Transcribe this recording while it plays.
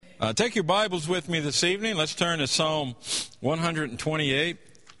Take your Bibles with me this evening. Let's turn to Psalm 128.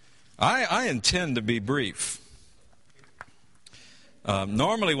 I intend to be brief.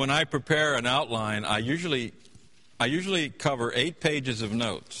 Normally when I prepare an outline, I usually cover 8 pages of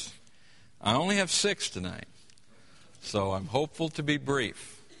notes. I only have 6 tonight, so I'm hopeful to be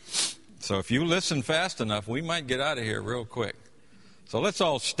brief. So if you listen fast enough, we might get out of here real quick. So let's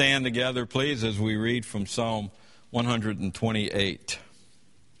all stand together, please, as we read from Psalm 128.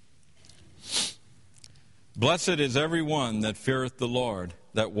 Blessed is every one that feareth the Lord,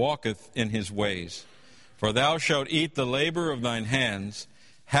 that walketh in his ways. For thou shalt eat the labor of thine hands.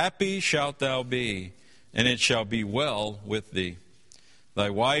 Happy shalt thou be, and it shall be well with thee. Thy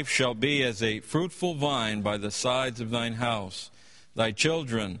wife shall be as a fruitful vine by the sides of thine house, thy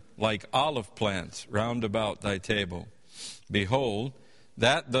children like olive plants round about thy table. Behold,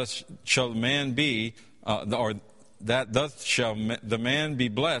 that thus shall the man be, shall the man be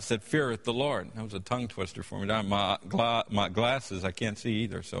blessed that feareth the Lord. That was a tongue twister for me. My glasses, I can't see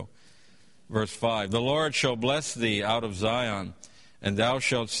either. So, verse 5, the Lord shall bless thee out of Zion, and thou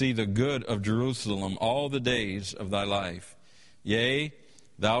shalt see the good of Jerusalem all the days of thy life. Yea,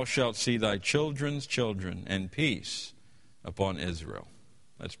 thou shalt see thy children's children, and peace upon Israel.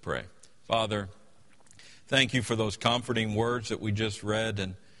 Let's pray. Father, thank you for those comforting words that we just read.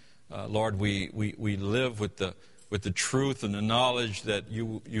 And Lord, we live with the truth and the knowledge that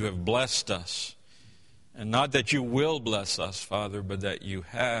you have blessed us. And not that you will bless us, Father, but that you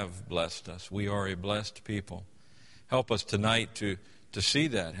have blessed us. We are a blessed people. Help us tonight to see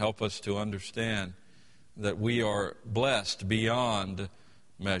that. Help us to understand that we are blessed beyond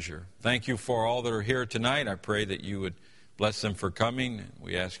measure. Thank you for all that are here tonight. I pray that you would bless them for coming.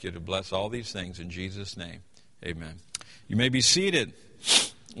 We ask you to bless all these things in Jesus' name. Amen. You may be seated.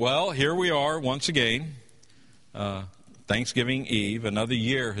 Well, here we are once again. Thanksgiving Eve. Another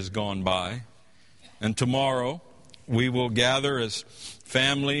year has gone by. And tomorrow we will gather as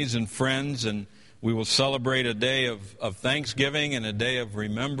families and friends, and we will celebrate a day of thanksgiving and a day of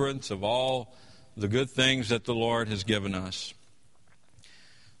remembrance of all the good things that the Lord has given us.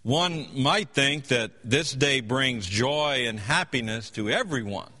 One might think that this day brings joy and happiness to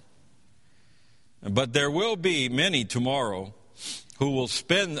everyone. But there will be many tomorrow who will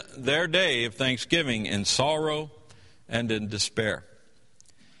spend their day of thanksgiving in sorrow and in despair.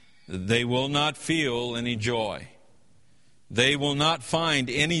 They will not feel any joy. They will not find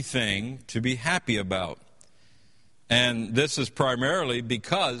anything to be happy about. And this is primarily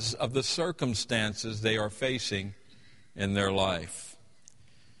because of the circumstances they are facing in their life.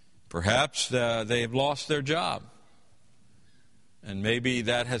 Perhaps they have lost their job. And maybe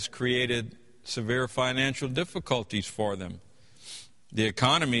that has created severe financial difficulties for them. The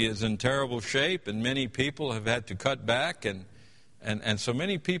economy is in terrible shape, and many people have had to cut back, and so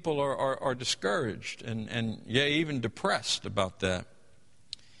many people are discouraged and even depressed about that.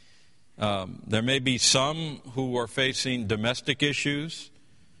 There may be some who are facing domestic issues,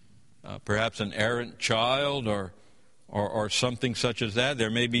 perhaps an errant child or something such as that.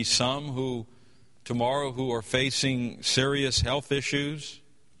 There may be some who tomorrow who are facing serious health issues.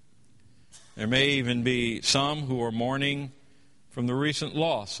 There may even be some who are mourning from the recent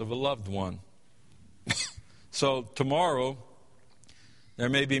loss of a loved one. So tomorrow, there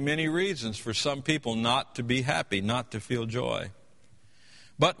may be many reasons for some people not to be happy, not to feel joy.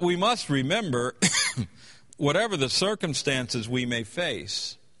 But we must remember, whatever the circumstances we may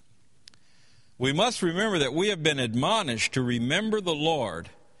face, we must remember that we have been admonished to remember the Lord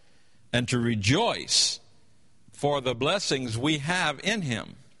and to rejoice for the blessings we have in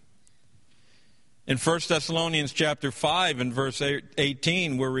Him. In 1 Thessalonians chapter 5 and verse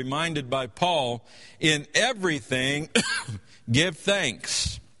 18, we're reminded by Paul, in everything give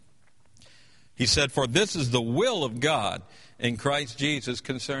thanks. He said, for this is the will of God in Christ Jesus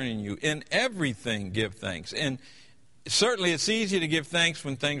concerning you. In everything give thanks. And certainly it's easy to give thanks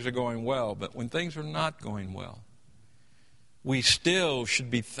when things are going well, but when things are not going well, we still should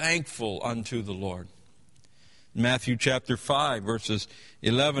be thankful unto the Lord. Matthew chapter 5, verses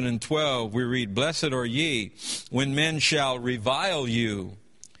 11 and 12, we read, blessed are ye when men shall revile you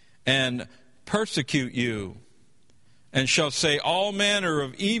and persecute you, and shall say all manner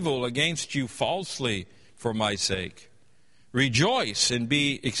of evil against you falsely for my sake. Rejoice and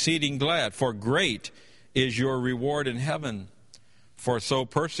be exceeding glad, for great is your reward in heaven. For so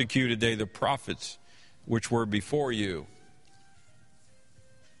persecuted they the prophets which were before you.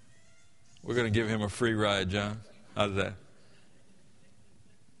 We're going to give him a free ride, John. How's that?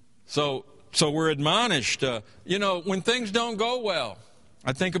 So we're admonished, when things don't go well.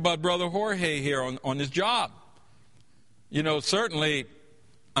 I think about Brother Jorge here on his job. Certainly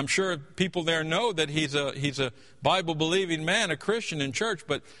I'm sure people there know that he's a Bible-believing man, a Christian in church.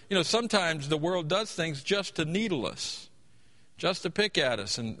 But, sometimes the world does things just to needle us, just to pick at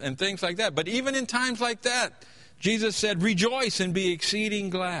us and things like that. But even in times like that, Jesus said, rejoice and be exceeding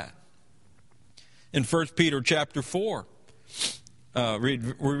glad. In 1 Peter chapter 4, we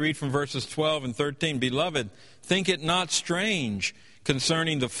read from verses 12 and 13, Beloved, think it not strange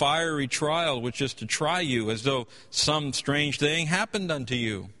concerning the fiery trial which is to try you, as though some strange thing happened unto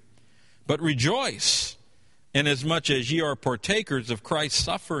you. But rejoice, inasmuch as ye are partakers of Christ's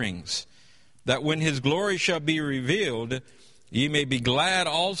sufferings, that when his glory shall be revealed, ye may be glad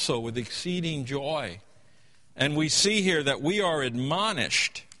also with exceeding joy. And we see here that we are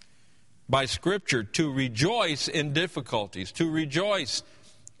admonished by Scripture to rejoice in difficulties, to rejoice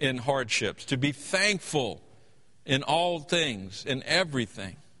in hardships, to be thankful in all things, in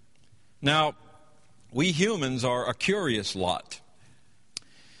everything. Now, we humans are a curious lot.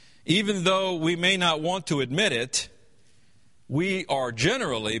 Even though we may not want to admit it, we are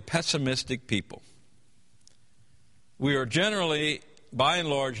generally pessimistic people. We are generally, by and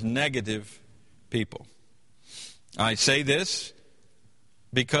large, negative people. I say this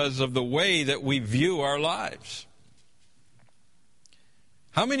because of the way that we view our lives.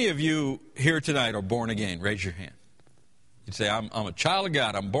 How many of you here tonight are born again? Raise your hand. You'd say, I'm a child of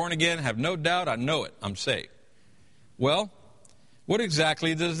God. I'm born again. Have no doubt. I know it. I'm saved. Well, what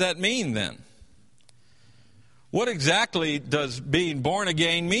exactly does that mean then? What exactly does being born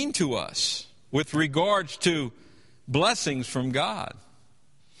again mean to us with regards to blessings from God?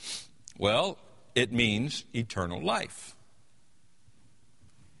 Well, it means eternal life.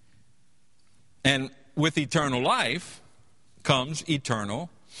 And with eternal life comes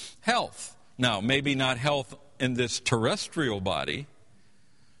eternal health. Now, maybe not health in this terrestrial body,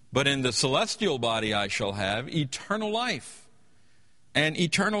 but in the celestial body I shall have eternal life and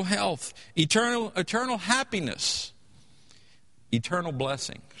eternal health, eternal happiness, eternal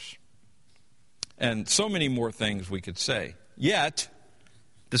blessings, and so many more things we could say. Yet,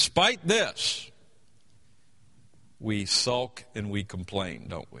 despite this, we sulk and we complain,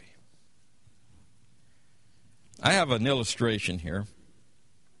 don't we? I have an illustration here,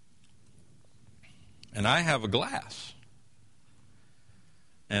 and I have a glass.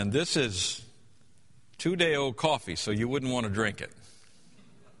 And this is 2-day-old coffee, so you wouldn't want to drink it.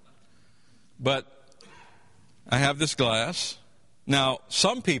 But I have this glass. Now,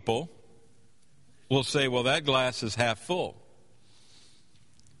 some people will say, well, that glass is half full.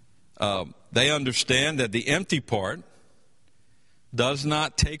 They understand that the empty part does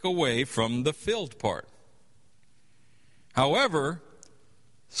not take away from the filled part. However,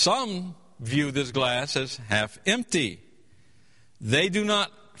 some view this glass as half empty. They do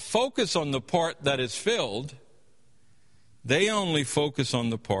not focus on the part that is filled. They only focus on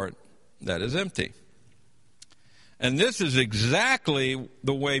the part that is empty. And this is exactly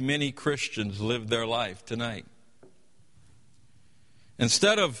the way many Christians live their life tonight.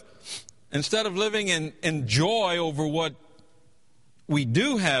 Instead of living in joy over what we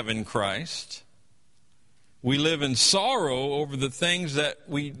do have in Christ, we live in sorrow over the things that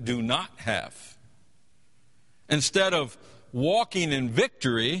we do not have. Instead of walking in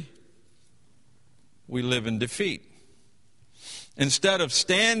victory, we live in defeat. Instead of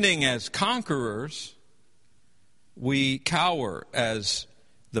standing as conquerors, we cower as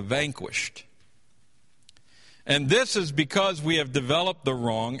the vanquished. And this is because we have developed the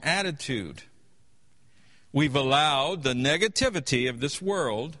wrong attitude. We've allowed the negativity of this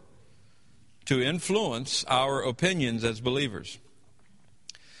world to influence our opinions as believers.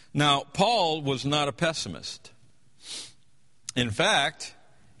 Now, Paul was not a pessimist. In fact,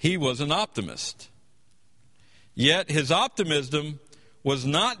 he was an optimist. Yet his optimism was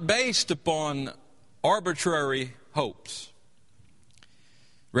not based upon arbitrary hopes.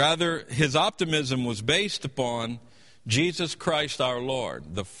 Rather, his optimism was based upon Jesus Christ our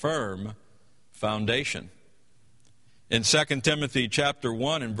Lord, the firm foundation. In 2 Timothy chapter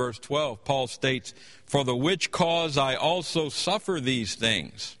 1 and verse 12, Paul states, For the which cause I also suffer these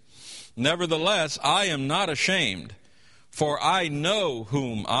things. Nevertheless, I am not ashamed, for I know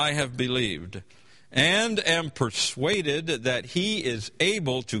whom I have believed, and am persuaded that he is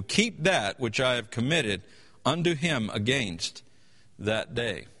able to keep that which I have committed unto him against that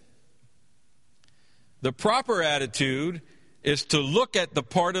day. The proper attitude is to look at the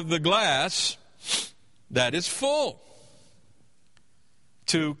part of the glass that is full,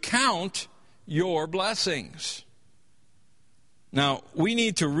 to count your blessings. Now, we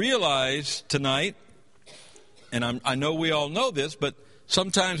need to realize tonight, and I know we all know this, but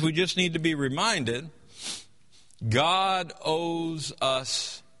sometimes we just need to be reminded, God owes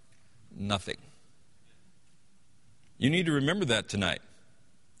us nothing. You need to remember that tonight.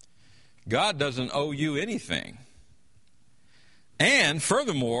 God doesn't owe you anything. And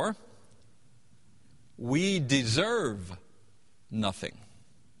furthermore, we deserve nothing.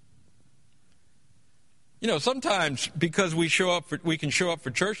 You know, sometimes because we can show up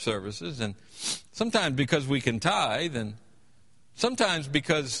for church services, and sometimes because we can tithe, and sometimes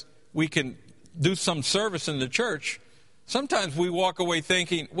because we can do some service in the church, sometimes we walk away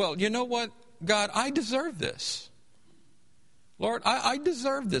thinking, well, you know what, God, I deserve this. Lord, I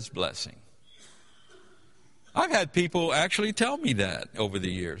deserve this blessing. I've had people actually tell me that over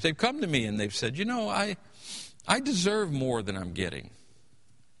the years. They've come to me and they've said, you know, I deserve more than I'm getting.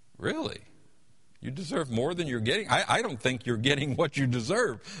 Really? You deserve more than you're getting? I don't think you're getting what you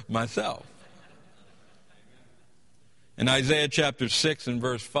deserve myself. In Isaiah chapter 6 and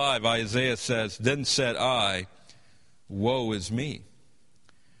verse 5, Isaiah says, "Then said I, woe is me,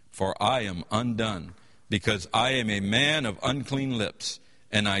 for I am undone, because I am a man of unclean lips,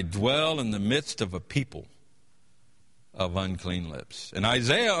 and I dwell in the midst of a people of unclean lips." And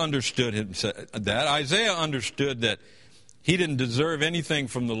Isaiah understood that. Isaiah understood that he didn't deserve anything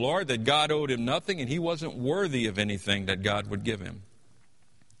from the Lord, that God owed him nothing, and he wasn't worthy of anything that God would give him.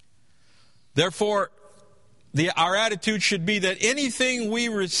 Therefore, our attitude should be that anything we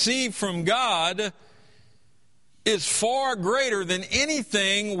receive from God is far greater than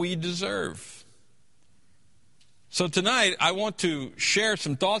anything we deserve. So tonight, I want to share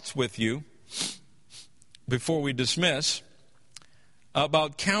some thoughts with you before we dismiss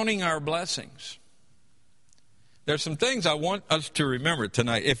about counting our blessings. There's some things I want us to remember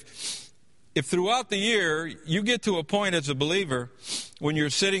tonight. If throughout the year you get to a point as a believer when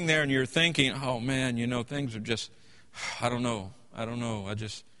you're sitting there and you're thinking, oh man, you know, things are just, I don't know, I'm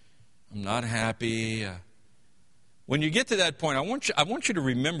not happy. When you get to that point, I want you to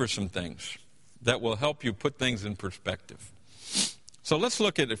remember some things that will help you put things in perspective. So let's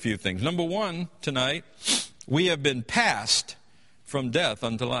look at a few things. Number one, tonight, we have been passed from death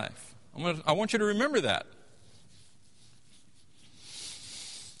unto life. I want you to remember that.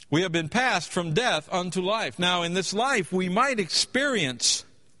 We have been passed from death unto life. Now, in this life, we will experience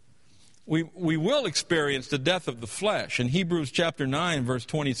the death of the flesh. In Hebrews chapter 9, verse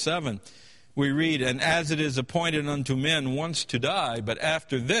 27, we read, "And as it is appointed unto men once to die, but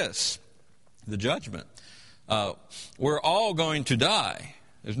after this, the judgment." We're all going to die.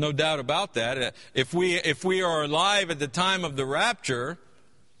 There's no doubt about that. If we are alive at the time of the rapture,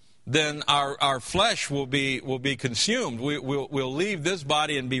 then our flesh will be consumed. We'll leave this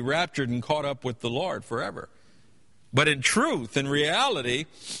body and be raptured and caught up with the Lord forever. But in truth, in reality,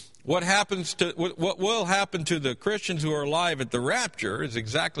 what will happen to the Christians who are alive at the rapture is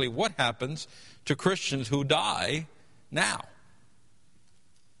exactly what happens to Christians who die now.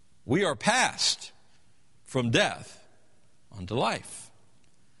 We are passed from death unto life.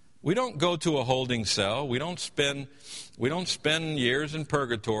 We don't go to a holding cell. We don't spend years in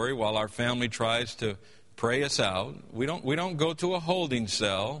purgatory while our family tries to pray us out. We don't go to a holding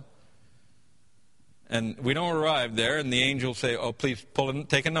cell, and we don't arrive there and the angels say, "Oh, please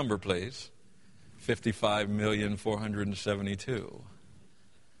take a number, please. 55,472."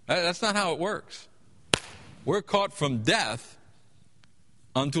 That's not how it works. We're caught from death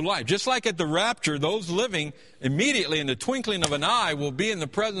unto life. Just like at the rapture, those living immediately in the twinkling of an eye will be in the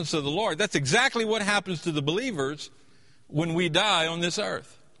presence of the Lord. That's exactly what happens to the believers when we die on this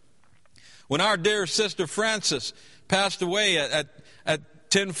earth. When our dear sister Frances passed away at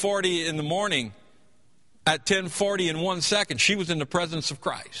 10:40 in the morning, at 10:40 in 1 second, she was in the presence of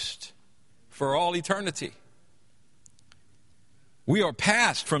Christ for all eternity. We are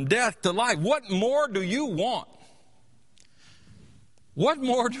passed from death to life. What more do you want? What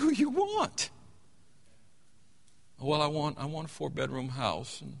more do you want? Well, I want a 4-bedroom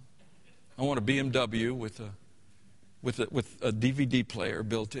house, and I want a BMW with a DVD player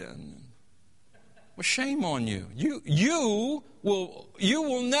built in. Well, shame on you. You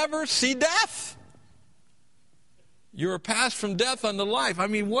will never see death. You're passed from death unto life. I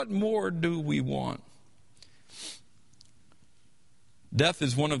mean, what more do we want? Death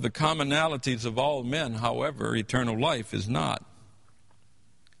is one of the commonalities of all men. However, eternal life is not.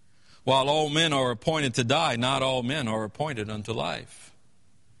 While all men are appointed to die, not all men are appointed unto life.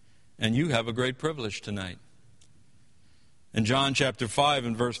 And you have a great privilege tonight. In John chapter 5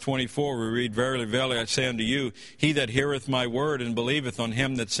 and verse 24, we read, "Verily, verily, I say unto you, he that heareth my word and believeth on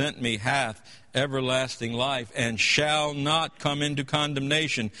him that sent me hath everlasting life, and shall not come into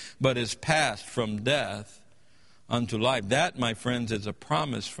condemnation, but is passed from death unto life." That, my friends, is a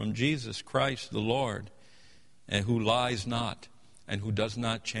promise from Jesus Christ the Lord, who lies not. and who does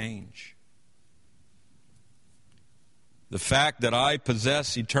not change. The fact that I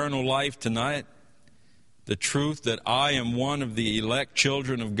possess eternal life tonight, the truth that I am one of the elect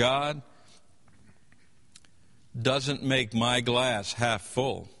children of God, doesn't make my glass half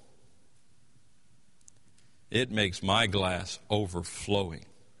full. It makes my glass overflowing.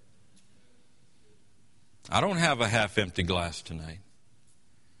 I don't have a half-empty glass tonight.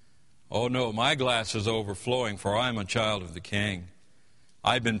 Oh no, my glass is overflowing, for I am a child of the King.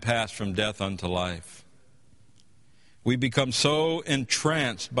 I've been passed from death unto life. We become so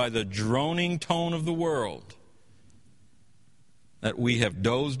entranced by the droning tone of the world that we have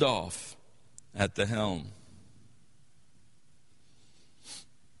dozed off at the helm.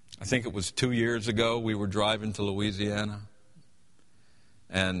 I think it was 2 years ago we were driving to Louisiana,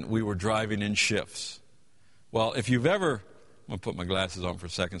 and we were driving in shifts. Well, if you've ever, I'm going to put my glasses on for a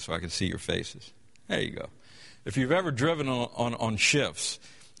second so I can see your faces. There you go. If you've ever driven on shifts,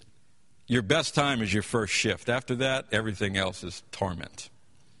 your best time is your first shift. After that, everything else is torment.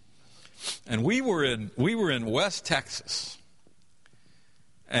 And we were in West Texas,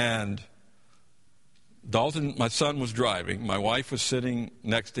 and Dalton, my son, was driving. My wife was sitting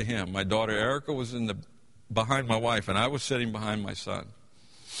next to him. My daughter Erica was behind my wife, and I was sitting behind my son.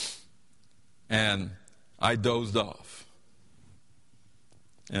 And I dozed off,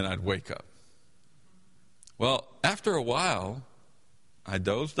 and I'd wake up. Well, after a while, I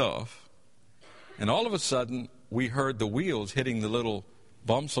dozed off, and all of a sudden, we heard the wheels hitting the little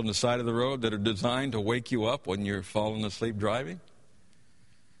bumps on the side of the road that are designed to wake you up when you're falling asleep driving.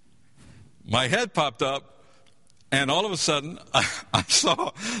 My head popped up, and all of a sudden, I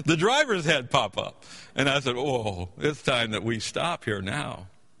saw the driver's head pop up. And I said, oh, it's time that we stop here now.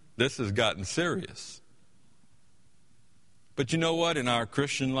 This has gotten serious. But you know what? In our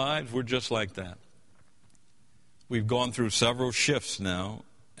Christian lives, we're just like that. We've gone through several shifts now,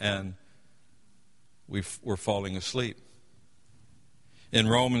 and we're falling asleep. In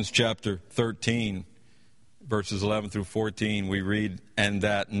Romans chapter 13, verses 11 through 14, we read, "And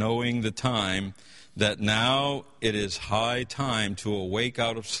that knowing the time, that now it is high time to awake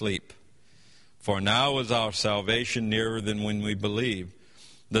out of sleep. For now is our salvation nearer than when we believed.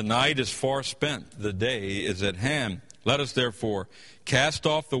 The night is far spent, the day is at hand. Let us therefore cast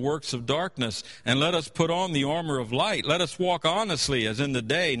off the works of darkness, and let us put on the armor of light. Let us walk honestly as in the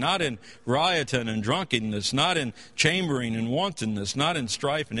day, not in rioting and drunkenness, not in chambering and wantonness, not in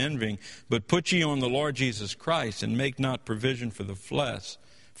strife and envying, but put ye on the Lord Jesus Christ, and make not provision for the flesh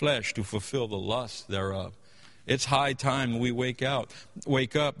to fulfill the lust thereof." It's high time we wake up.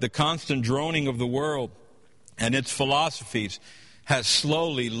 The constant droning of the world and its philosophies has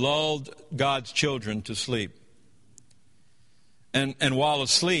slowly lulled God's children to sleep. And while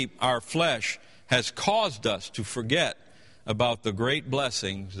asleep, our flesh has caused us to forget about the great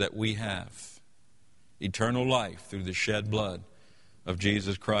blessings that we have. Eternal life through the shed blood of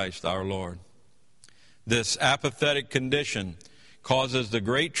Jesus Christ our Lord. This apathetic condition causes the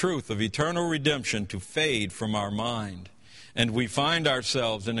great truth of eternal redemption to fade from our mind. And we find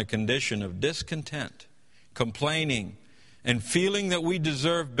ourselves in a condition of discontent, complaining, and feeling that we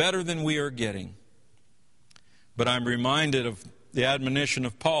deserve better than we are getting. But I'm reminded of the admonition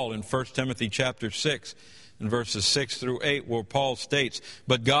of Paul in 1 Timothy chapter 6 and verses 6 through 8, where Paul states,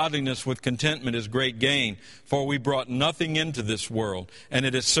 "But godliness with contentment is great gain, for we brought nothing into this world, and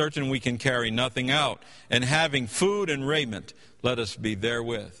it is certain we can carry nothing out. And having food and raiment, let us be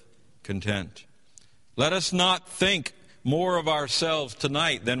therewith content." Let us not think more of ourselves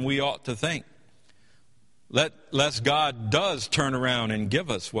tonight than we ought to think, lest God does turn around and give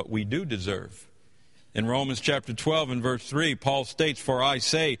us what we do deserve. In Romans chapter 12 and verse 3, Paul states, "For I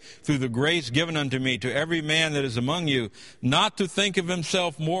say, through the grace given unto me, to every man that is among you, not to think of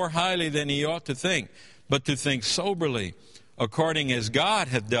himself more highly than he ought to think, but to think soberly, according as God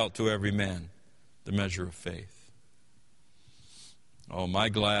hath dealt to every man the measure of faith." Oh, my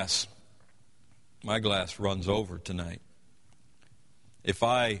glass runs over tonight. If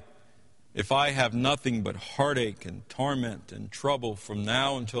I have nothing but heartache and torment and trouble from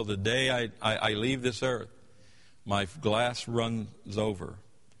now until the day I leave this earth, my glass runs over,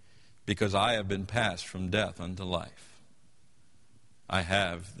 because I have been passed from death unto life. I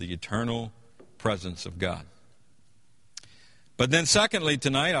have the eternal presence of God. But then secondly,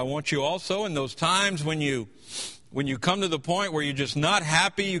 tonight, I want you also, in those times when you come to the point where you're just not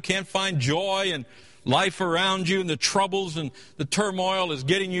happy, you can't find joy, and life around you and the troubles and the turmoil is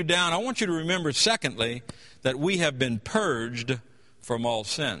getting you down, I want you to remember, secondly, that we have been purged from all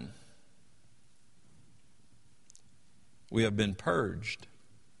sin. We have been purged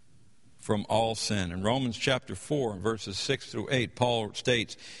from all sin. In Romans chapter 4, verses 6 through 8, Paul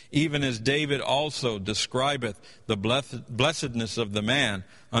states, even as David also describeth the blessedness of the man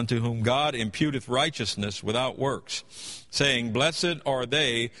unto whom God imputeth righteousness without works, saying, blessed are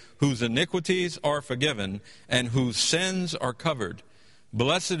they whose iniquities are forgiven and whose sins are covered.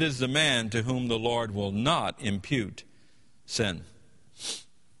 Blessed is the man to whom the Lord will not impute sin.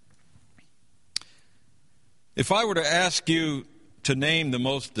 If I were to ask you to name the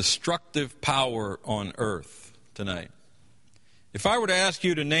most destructive power on earth tonight, if I were to ask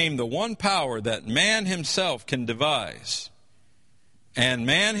you to name the one power that man himself can devise and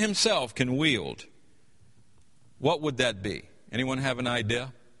man himself can wield, what would that be? Anyone have an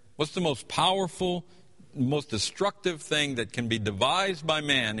idea? What's the most powerful, most destructive thing that can be devised by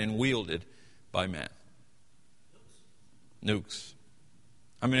man and wielded by man? Nukes.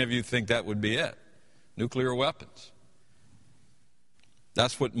 How many of you think that would be it? Nuclear weapons.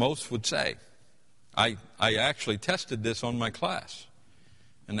 That's what most would say. I actually tested this on my class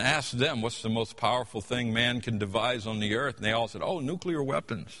and asked them what's the most powerful thing man can devise on the earth, and they all said, oh, nuclear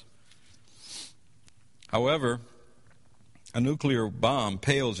weapons. However, a nuclear bomb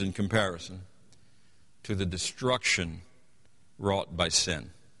pales in comparison to the destruction wrought by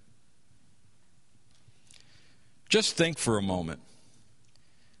sin. Just think for a moment.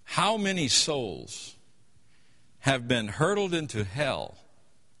 How many souls have been hurtled into hell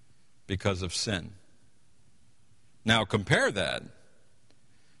because of sin? Now compare that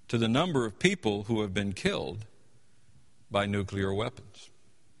to the number of people who have been killed by nuclear weapons.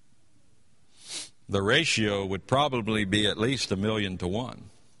 The ratio would probably be at least 1,000,000 to 1.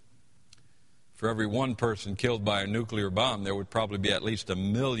 For every one person killed by a nuclear bomb, there would probably be at least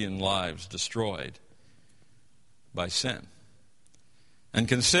 1,000,000 lives destroyed by sin. And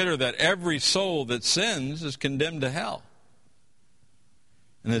consider that every soul that sins is condemned to hell.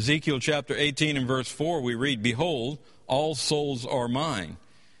 In Ezekiel chapter 18 and verse 4, we read, behold, all souls are mine.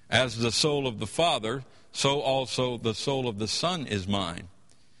 As the soul of the Father, so also the soul of the Son is mine.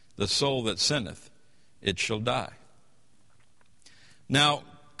 The soul that sinneth, it shall die. Now,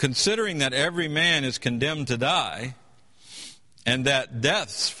 considering that every man is condemned to die, and that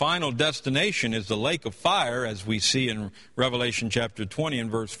death's final destination is the lake of fire, as we see in Revelation chapter 20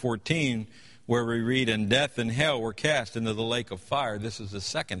 and verse 14, where we read, and death and hell were cast into the lake of fire. This is the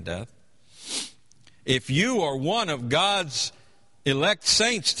second death. If you are one of God's elect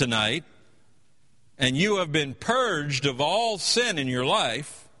saints tonight, and you have been purged of all sin in your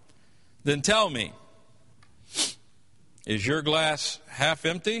life, then tell me, is your glass half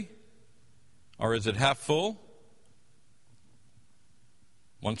empty, or is it half full?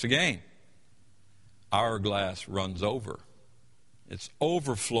 Once again, our glass runs over. It's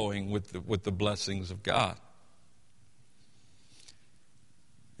overflowing with the blessings of God.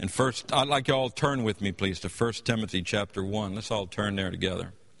 And first, I'd like you all to turn with me, please, to 1 Timothy chapter 1. Let's all turn there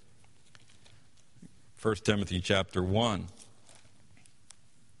together. 1 Timothy chapter 1.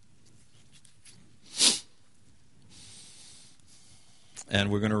 And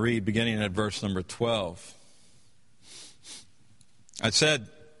we're going to read beginning at verse number 12. I said,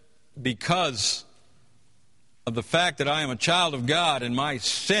 because of the fact that I am a child of God and my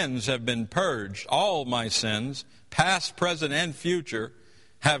sins have been purged, all my sins, past, present, and future,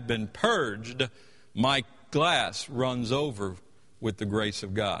 have been purged, my glass runs over with the grace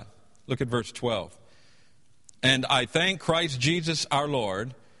of God. Look at verse 12. And I thank Christ Jesus our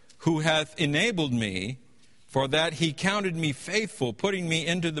Lord, who hath enabled me, for that he counted me faithful, putting me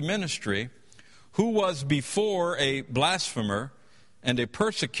into the ministry, who was before a blasphemer, and a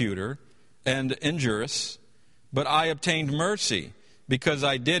persecutor, and injurious, but I obtained mercy, because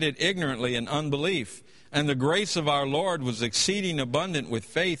I did it ignorantly in unbelief. And the grace of our Lord was exceeding abundant with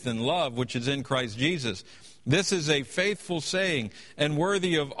faith and love, which is in Christ Jesus. This is a faithful saying, and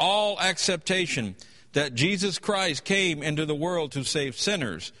worthy of all acceptation, that Jesus Christ came into the world to save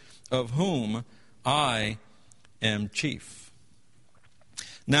sinners, of whom I am chief.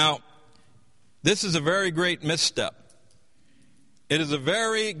 Now, this is a very great misstep. It is a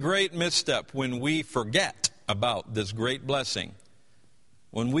very great misstep when we forget about this great blessing,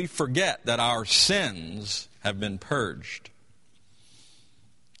 when we forget that our sins have been purged.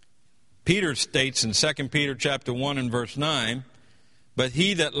 Peter states in 2 Peter chapter 1 and verse 9, but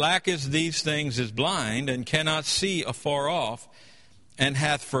he that lacketh these things is blind and cannot see afar off, and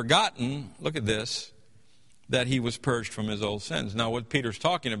hath forgotten, look at this, that he was purged from his old sins. Now what Peter's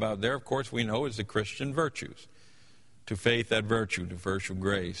talking about there, of course, we know is the Christian virtues. To faith add virtue, to virtue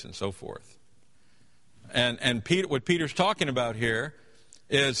grace, and so forth. And Peter, what Peter's talking about here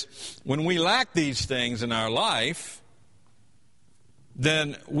is when we lack these things in our life,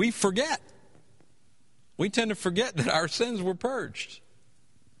 then we forget. We tend to forget that our sins were purged.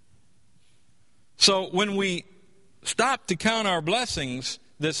 So when we stop to count our blessings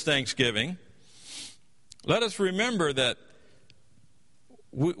this Thanksgiving, let us remember that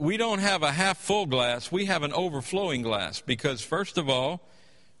we don't have a half full glass, we have an overflowing glass, because first of all,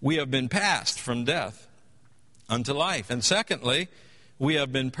 we have been passed from death unto life. And secondly, we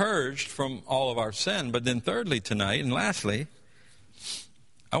have been purged from all of our sin. But then thirdly tonight, and lastly,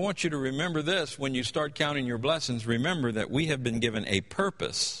 I want you to remember this. When you start counting your blessings, remember that we have been given a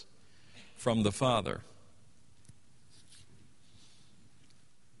purpose from the Father.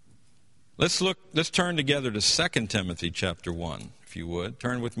 Let's turn together to 2 Timothy chapter 1, if you would.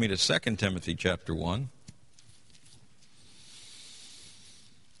 Turn with me to 2 Timothy chapter 1.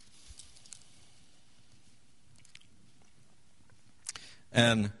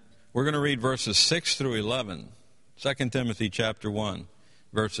 And we're going to read verses 6 through 11. 2 Timothy chapter 1,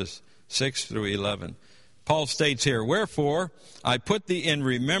 verses 6 through 11. Paul states here, "Wherefore I put thee in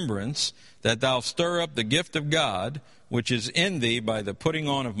remembrance that thou stir up the gift of God, which is in thee by the putting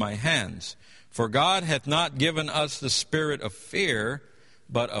on of my hands. For God hath not given us the spirit of fear,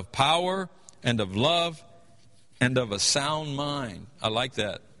 but of power and of love and of a sound mind." I like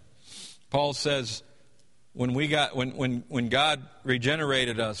that. Paul says, when God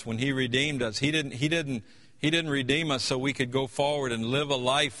regenerated us, when He redeemed us, He didn't redeem us so we could go forward and live a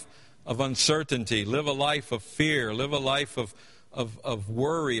life of uncertainty, live a life of fear, live a life of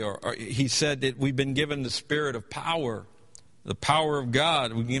worry. Or He said that we've been given the spirit of power, the power of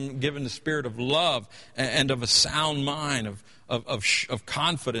God. We've been given the spirit of love and of a sound mind, of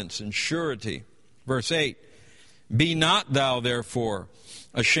confidence and surety. Verse 8, "Be not thou therefore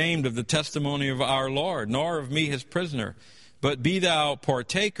ashamed of the testimony of our Lord, nor of me his prisoner, but be thou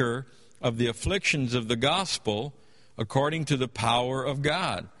partaker of the afflictions of the gospel according to the power of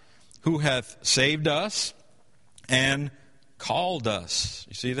God, who hath saved us and called us."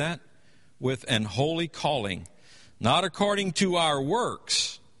 You see that? "With an holy calling, not according to our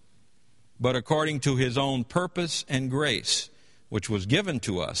works, but according to His own purpose and grace, which was given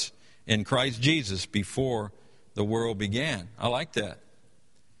to us in Christ Jesus before the world began." I like that.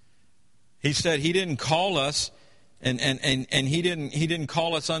 He said He didn't call us, and He didn't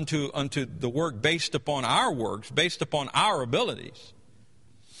call us unto the work based upon our works, based upon our abilities.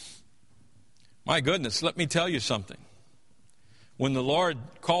 My goodness, let me tell you something. When the Lord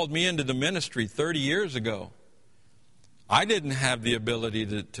called me into the ministry 30 years ago, I didn't have the ability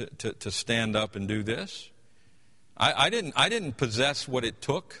to stand up and do this. I didn't possess what it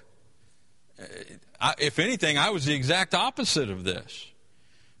took. If anything, I was the exact opposite of this.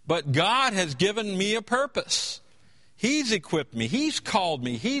 But God has given me a purpose. He's equipped me. He's called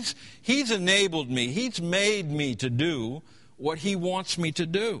me. He's enabled me. He's made me to do what He wants me to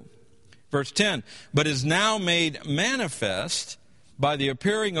do. Verse 10, "But is now made manifest by the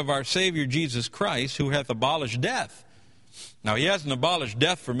appearing of our Savior Jesus Christ, who hath abolished death." Now, He hasn't abolished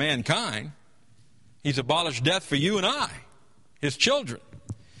death for mankind. He's abolished death for you and I, His children,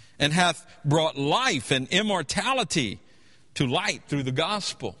 "and hath brought life and immortality to light through the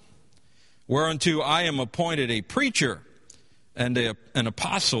gospel, whereunto I am appointed a preacher and an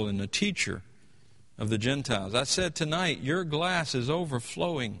apostle and a teacher of the Gentiles." I said tonight, your glass is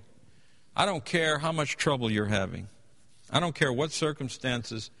overflowing. I don't care how much trouble you're having. I don't care what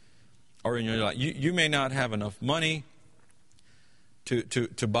circumstances are in your life. You may not have enough money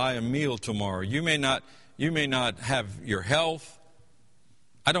to buy a meal tomorrow. You may not have your health.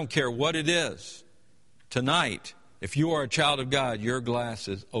 I don't care what it is. Tonight, if you are a child of God, your glass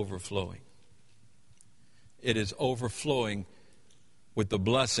is overflowing. It is overflowing with the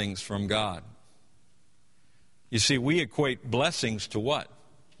blessings from God. You see, we equate blessings to what?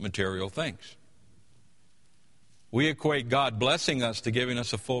 Material things. We equate God blessing us to giving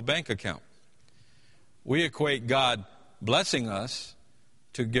us a full bank account. We equate God blessing us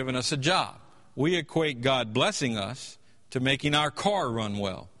to giving us a job. We equate God blessing us to making our car run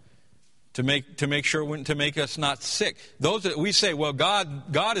well, to make us not sick. Those that we say, well,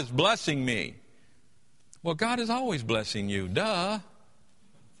 God is blessing me. Well, God is always blessing you. Duh.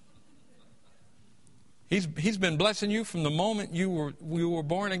 He's been blessing you from the moment you were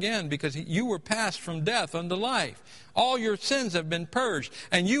born again, because you were passed from death unto life. All your sins have been purged,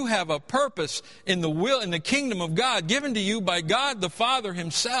 and you have a purpose in the kingdom of God given to you by God the Father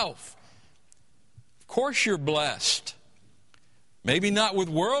Himself. Of course you're blessed. Maybe not with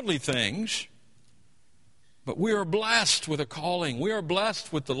worldly things, but we are blessed with a calling. We are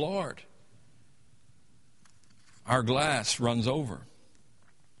blessed with the Lord. Our glass runs over.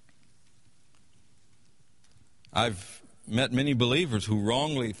 I've met many believers who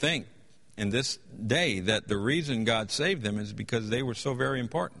wrongly think in this day that the reason God saved them is because they were so very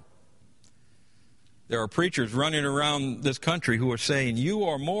important. There are preachers running around this country who are saying, you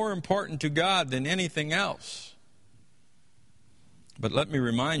are more important to God than anything else. But let me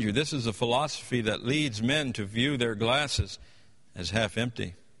remind you, this is a philosophy that leads men to view their glasses as half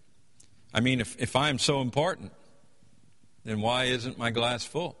empty. I mean, if I'm so important, then why isn't my glass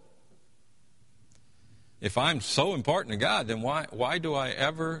full? If I'm so important to God, then why do I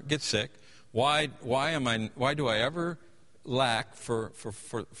ever get sick? Why do I ever lack for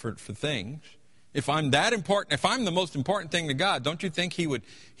things? If I'm that important, if I'm the most important thing to God, don't you think He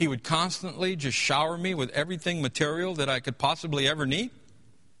would constantly just shower me with everything material that I could possibly ever need?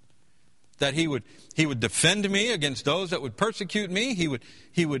 That He would defend me against those that would persecute me. He would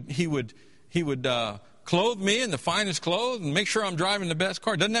clothe me in the finest clothes and make sure I'm driving the best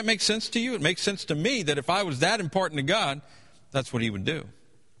car. Doesn't that make sense to you? It makes sense to me that if I was that important to God, that's what He would do.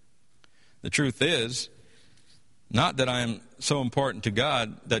 The truth is, not that I am so important to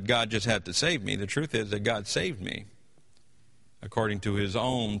God that God just had to save me. The truth is that God saved me according to His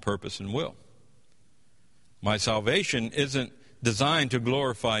own purpose and will. My salvation isn't designed to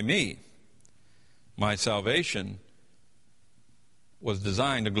glorify me. My salvation was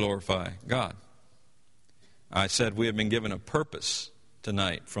designed to glorify God. I said we have been given a purpose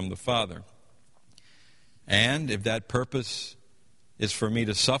tonight from the Father. And if that purpose is for me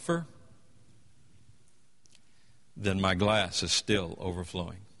to suffer, then my glass is still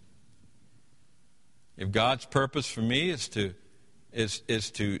overflowing. If God's purpose for me is to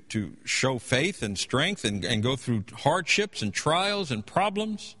show faith and strength and go through hardships and trials and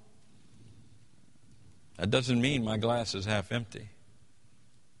problems, that doesn't mean my glass is half empty.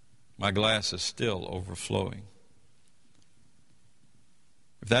 My glass is still overflowing.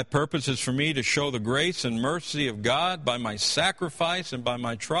 If that purpose is for me to show the grace and mercy of God by my sacrifice and by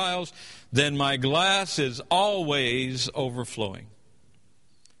my trials, then my glass is always overflowing.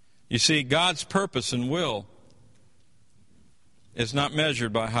 You see, God's purpose and will is not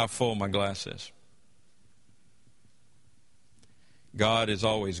measured by how full my glass is. God is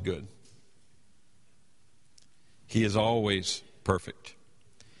always good. He is always perfect.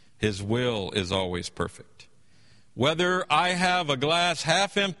 His will is always perfect. Whether I have a glass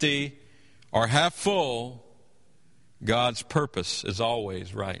half empty or half full, God's purpose is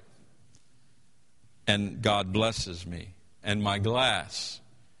always right. And God blesses me. And my glass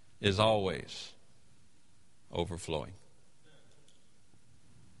is always overflowing.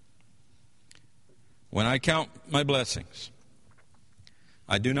 When I count my blessings,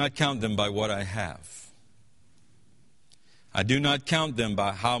 I do not count them by what I have. I do not count them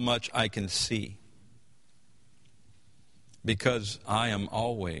by how much I can see. Because I am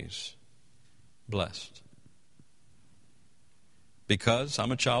always blessed. Because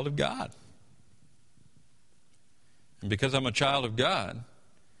I'm a child of God. And because I'm a child of God,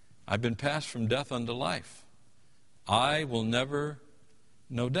 I've been passed from death unto life. I will never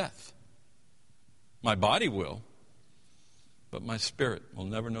know death. My body will, but my spirit will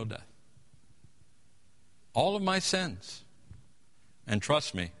never know death. All of my sins, and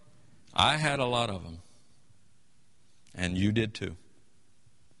trust me, I had a lot of them. And you did too.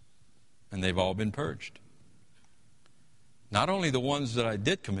 And they've all been purged. Not only the ones that I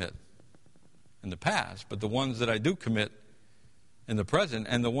did commit in the past, but the ones that I do commit in the present,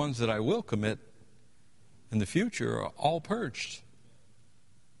 and the ones that I will commit in the future are all purged.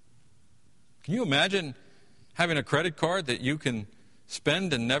 Can you imagine having a credit card that you can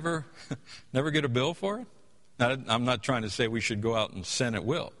spend and never get a bill for it? Now, I'm not trying to say we should go out and sin at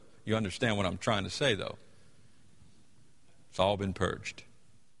will. You understand what I'm trying to say, though. It's all been purged.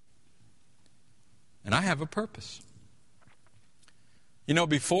 And I have a purpose. You know,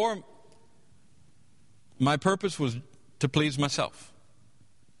 before, my purpose was to please myself.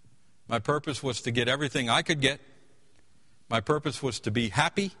 My purpose was to get everything I could get. My purpose was to be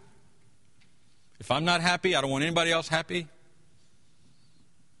happy. If I'm not happy, I don't want anybody else happy.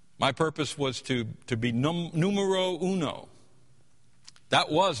 My purpose was to be numero uno. That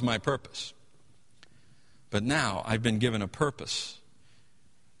was my purpose. But now I've been given a purpose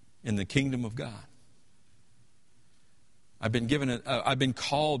in the kingdom of God. I've been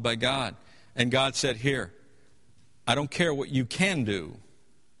called by God. And God said, here, I don't care what you can do.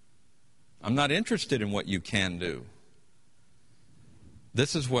 I'm not interested in what you can do.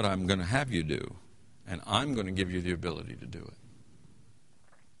 This is what I'm going to have you do. And I'm going to give you the ability to do it.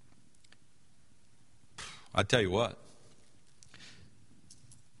 I tell you what.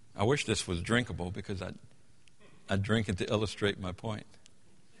 I wish this was drinkable because I'd drink it to illustrate my point.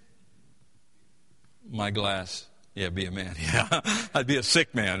 My glass Yeah, be a man. Yeah, I'd be a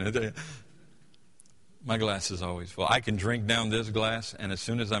sick man. My glass is always full. I can drink down this glass, and as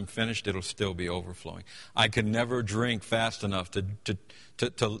soon as I'm finished, it'll still be overflowing. I can never drink fast enough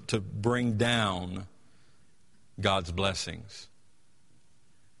to bring down God's blessings.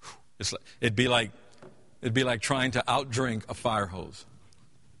 It'd be like trying to outdrink a fire hose.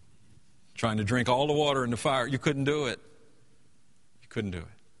 Trying to drink all the water in the fire. You couldn't do it. You couldn't do it.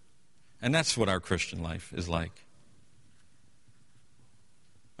 And that's what our Christian life is like.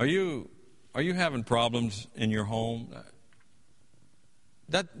 Are you having problems in your home?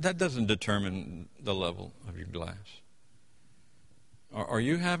 That doesn't determine the level of your glass. Are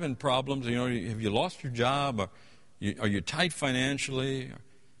you having problems? Have you lost your job? Are you tight financially?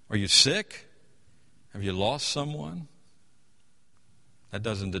 Are you sick? Have you lost someone? That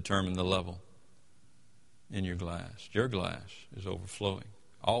doesn't determine the level in your glass. Your glass is overflowing,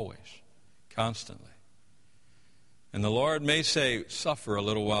 always, constantly. And the Lord may say, suffer a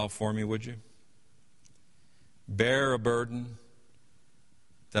little while for me, would you? Bear a burden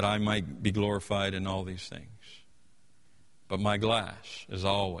that I might be glorified in all these things. But my glass is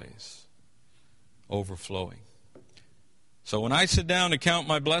always overflowing. So when I sit down to count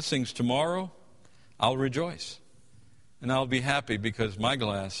my blessings tomorrow, I'll rejoice. And I'll be happy because my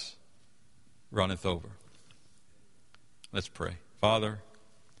glass runneth over. Let's pray. Father,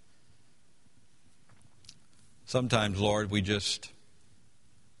 sometimes, Lord, we just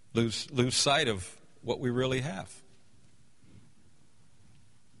lose sight of what we really have.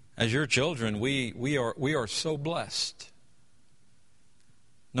 As your children, we are so blessed.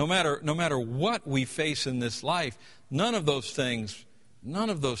 No matter what we face in this life, none of those things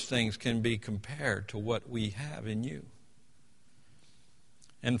can be compared to what we have in you.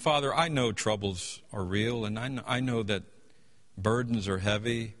 And Father, I know troubles are real, and I know that burdens are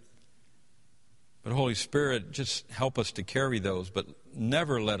heavy. But Holy Spirit, just help us to carry those, but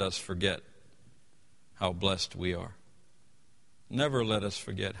never let us forget how blessed we are. Never let us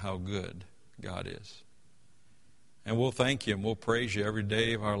forget how good God is. And we'll thank you and we'll praise you every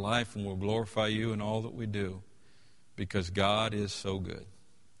day of our life, and we'll glorify you in all that we do, because God is so good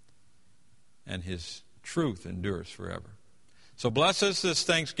and his truth endures forever. So bless us this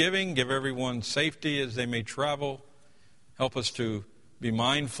Thanksgiving. Give everyone safety as they may travel. Help us to be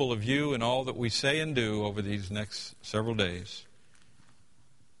mindful of you in all that we say and do over these next several days.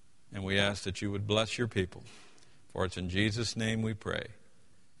 And we ask that you would bless your people. For it's in Jesus' name we pray.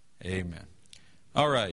 Amen. All right.